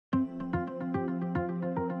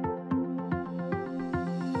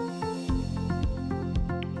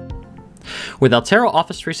With Altaro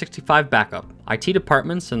Office 365 Backup, IT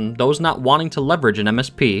departments and those not wanting to leverage an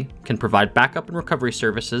MSP can provide backup and recovery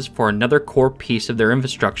services for another core piece of their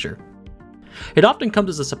infrastructure. It often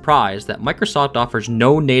comes as a surprise that Microsoft offers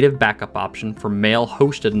no native backup option for mail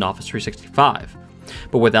hosted in Office 365.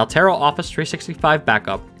 But with Altaro Office 365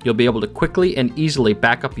 Backup, you'll be able to quickly and easily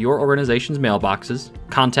back up your organization's mailboxes,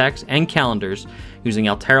 contacts, and calendars using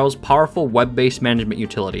Altaro's powerful web-based management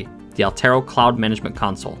utility, the Altaro Cloud Management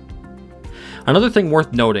Console. Another thing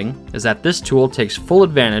worth noting is that this tool takes full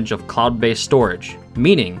advantage of cloud-based storage,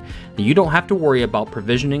 meaning that you don't have to worry about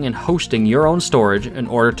provisioning and hosting your own storage in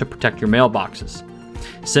order to protect your mailboxes.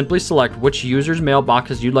 Simply select which user's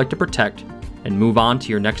mailboxes you'd like to protect and move on to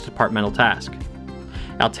your next departmental task.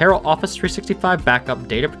 Altaro Office 365 Backup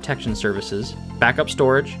data protection services, backup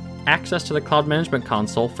storage, access to the Cloud Management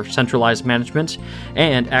Console for centralized management,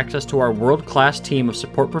 and access to our world-class team of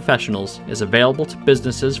support professionals is available to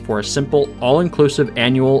businesses for a simple, all-inclusive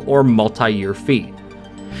annual or multi-year fee.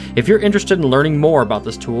 If you're interested in learning more about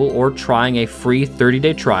this tool or trying a free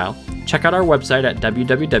 30-day trial, check out our website at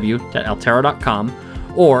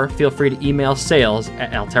www.altaro.com or feel free to email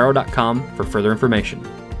sales@altaro.com for further information.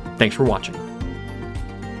 Thanks for watching.